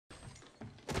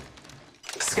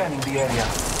Scanning the area.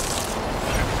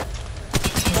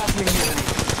 Battling the enemy.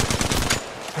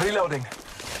 Reloading.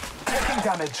 Taking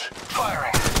damage.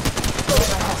 Firing.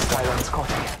 Hostile on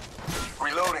Scotty.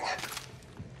 Reloading.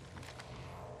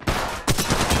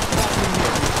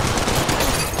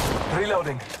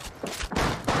 Reloading.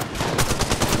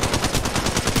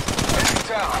 Enemy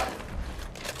down.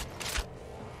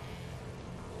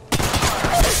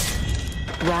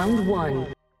 Round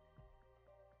one.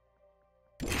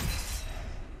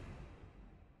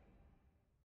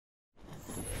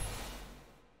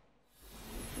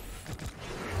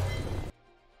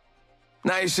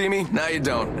 Now you see me, now you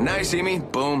don't. And now you see me,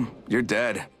 boom, you're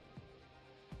dead.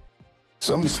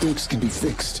 Some mistakes can be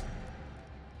fixed.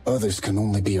 Others can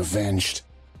only be avenged.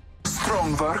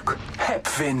 Strong work.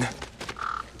 Hepvin.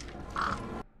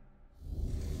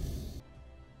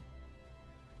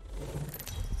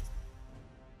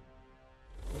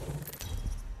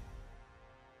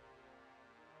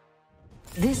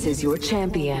 This is your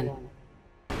champion.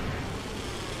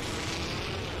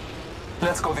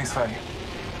 Let's go this way.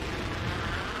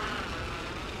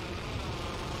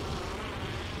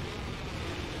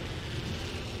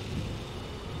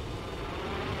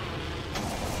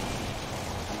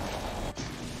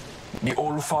 The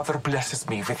All-Father blesses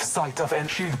me with sight of an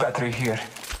shield battery here.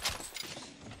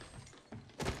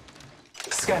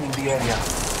 Scanning the area.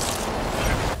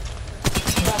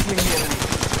 Battling the enemy.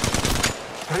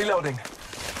 Reloading.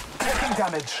 Taking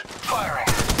damage. Firing.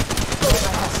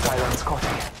 Hostile on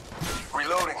Scotty.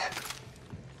 Reloading.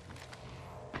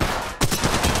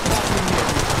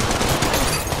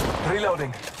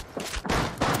 Reloading.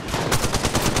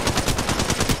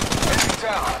 Enemy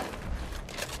down.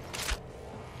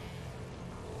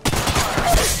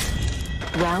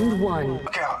 Round one.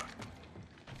 Look out.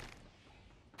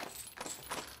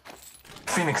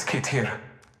 Phoenix kit here.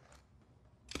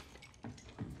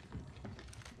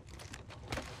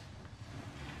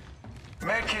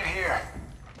 Medkit here.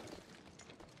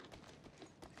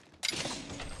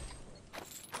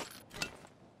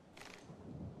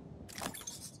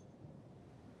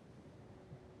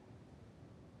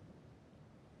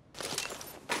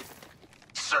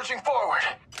 Searching forward.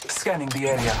 Scanning the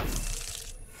area.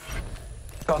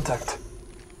 Contact.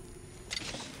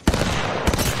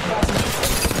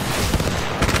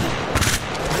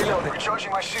 Reloading.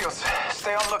 Recharging my shields.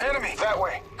 Stay on look. Enemy, that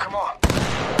way. Come on.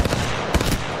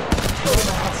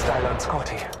 Hostile on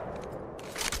Scotty.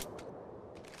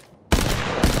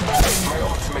 My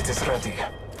ultimate is ready.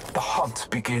 The hunt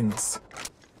begins.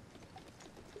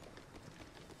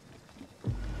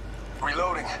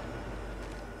 Reloading.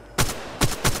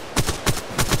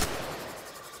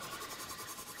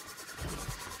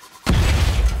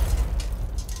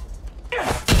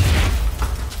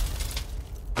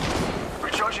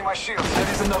 Recharging my shields.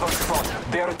 There is another squad.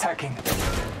 They are attacking.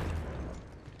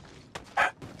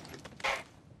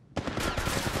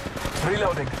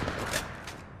 Reloading.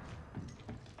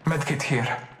 Medkit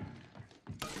here.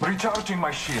 Recharging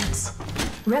my shields.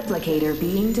 Replicator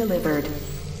being delivered.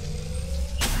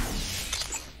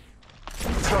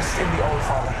 Trust in the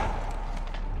All-Father.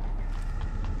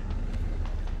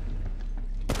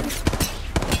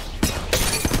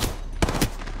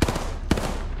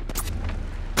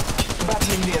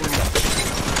 Battling the enemy.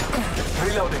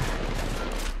 Reloading.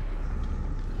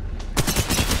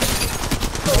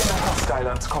 Hostile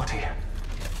on Scotty.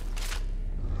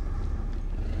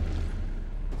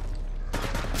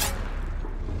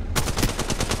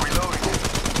 Reloading.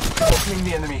 Battling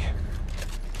the enemy.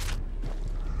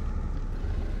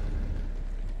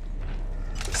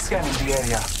 Scanning the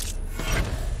area.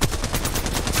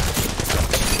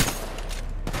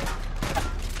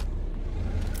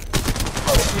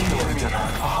 Emulator,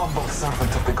 a humble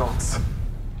servant of the gods.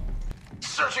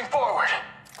 Searching forward.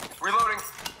 Reloading.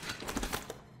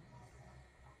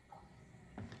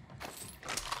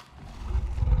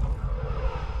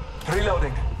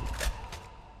 Reloading.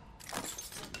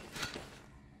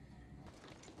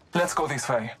 Let's go this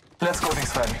way. Let's go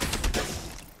this way.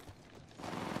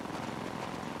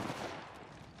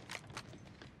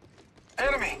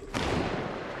 Enemy.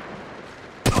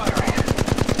 Firing.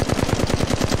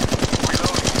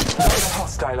 Reloading.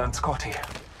 Hostile on Scotty.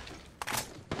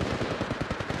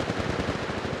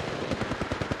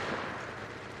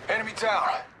 Enemy down.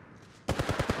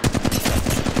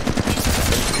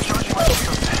 Recharging my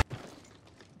shields.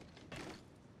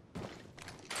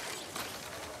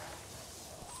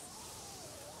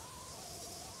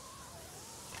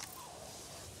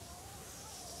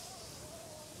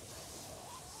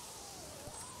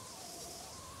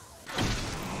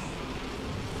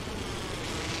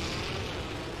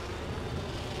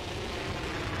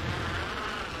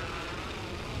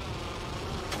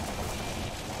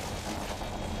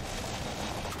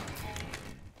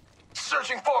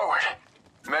 Surging forward.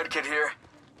 Medkit here.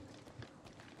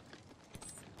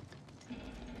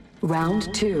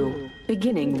 Round 2.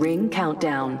 Beginning ring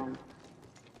countdown.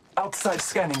 Outside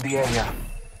scanning the area.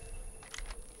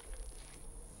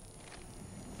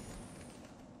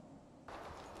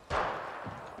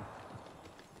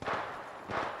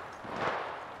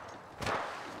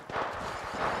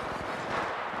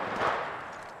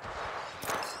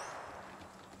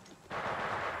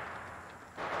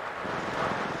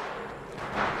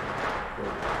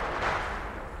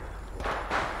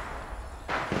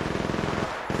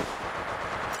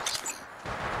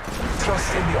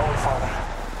 Trust in the All-Father.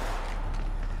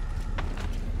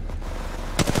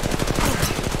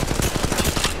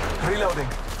 Reloading.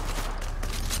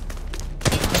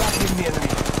 Battling the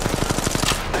enemy.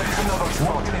 There is another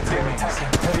squad. They're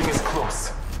attacking. The ring is close.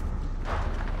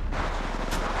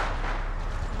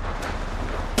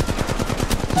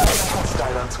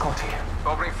 Hostile on Scotty.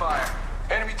 Opening fire.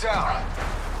 Enemy down.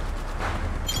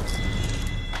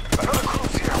 Another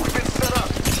cruise here. We've been set up.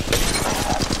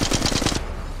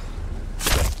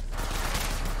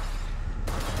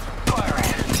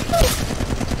 Firing.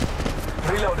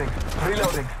 Reloading.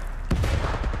 Reloading.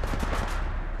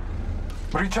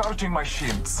 Recharging my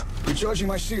shields. Recharging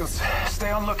my shields.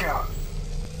 Stay on lookout.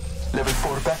 Level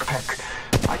 4 backpack.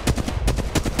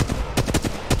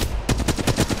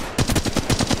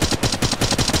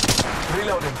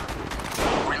 Reloading.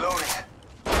 Reloading.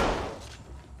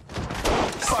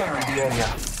 Scanning the area.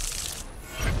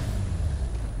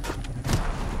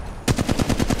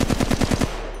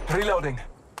 Reloading.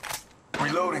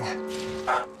 Reloading.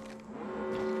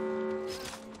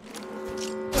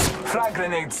 Frag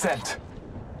grenade sent.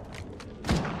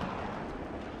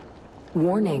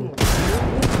 Warning.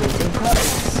 Movement in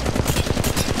progress.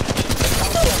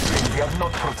 We are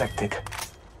not protected.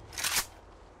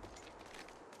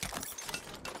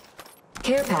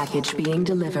 Care package being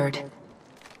delivered.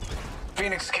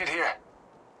 Phoenix kit here.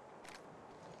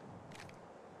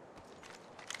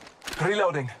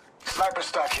 Reloading. Sniper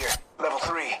stock here. Level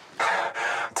 3.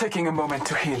 Taking a moment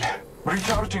to heal.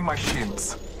 Recharging my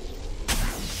shields.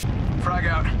 Frag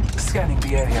out. Scanning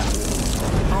the area.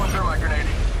 Throwing thermite grenade.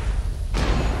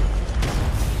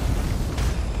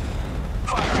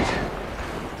 Firing.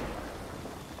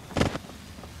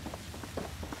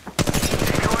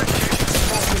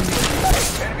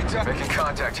 Enemy tap. Making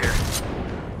contact here.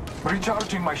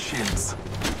 Recharging my shields.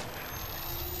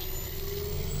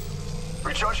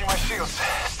 Recharging my shields.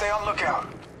 Stay on lookout.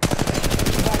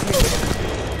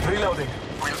 Reloading.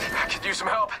 I could use some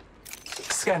help.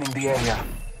 Scanning the area.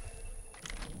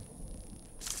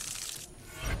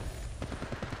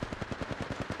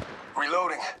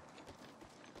 Reloading.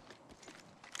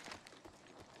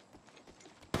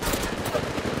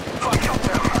 Fuck, help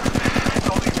down.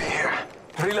 Don't leave me here.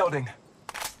 Reloading.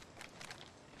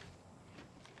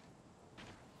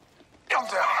 Come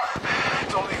down.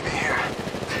 Don't leave me here.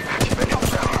 Come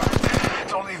down.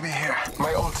 Don't leave me here.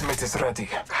 My ultimate is ready.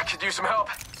 I could use some help.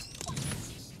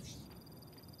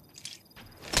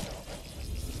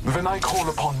 When I call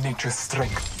upon nature's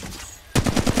strength.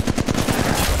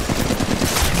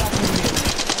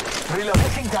 Reload.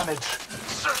 Taking damage.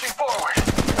 Searching forward.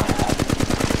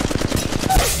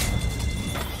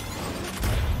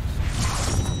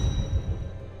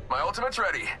 My ultimate's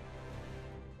ready.